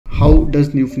how does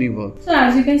Neuphony work? So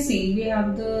as you can see, we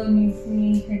have the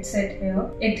Neuphony headset here.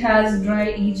 It has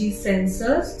dry EEG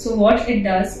sensors. So what it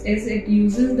does is it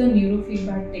uses the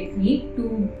neurofeedback technique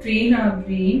to train our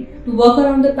brain to work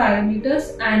around the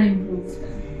parameters and improve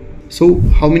them. So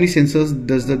how many sensors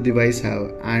does the device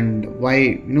have, and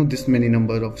why this many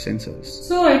number of sensors?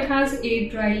 So it has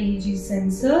 8 dry EEG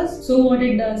sensors. So what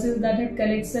it does is that it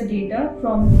collects the data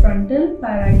from frontal,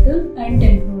 parietal and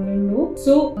temporal lobe.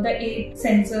 So the 8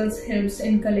 sensors helps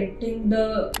in collecting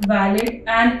the valid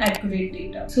and accurate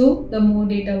data. So the more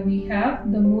data we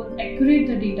have, the more accurate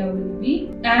the data will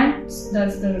be, and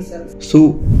thus the results. So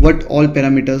what all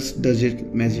parameters does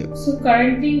it measure? So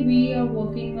currently we are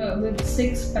working with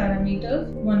 6 parameters.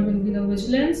 One will be the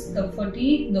vigilance, the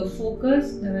fatigue, the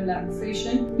focus, the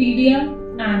relaxation, PDA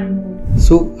and mood.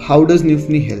 So how does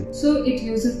Neuphony help? So it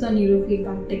uses the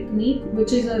neurofeedback technique,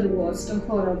 which is a reward stuff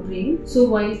for our brain. So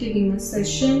while taking a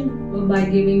session, by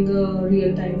giving the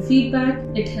real-time feedback,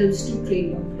 it helps to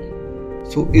train your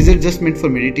brain. So is it just meant for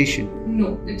meditation?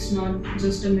 No, it's not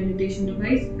just a meditation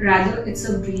device. Rather, it's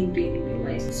a brain training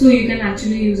device. So you can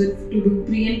actually use it to do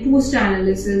pre and post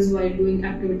analysis while doing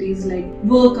activities like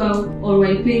workout, or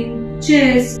while playing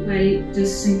chess, while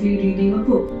just simply reading a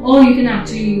book. Or you can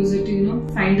actually use it to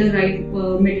find the right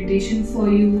meditation for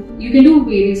you. You can do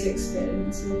various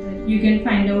experiments with it. You can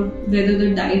find out whether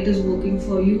the diet is working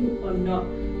for you or not.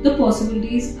 The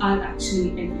possibilities are actually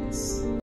endless.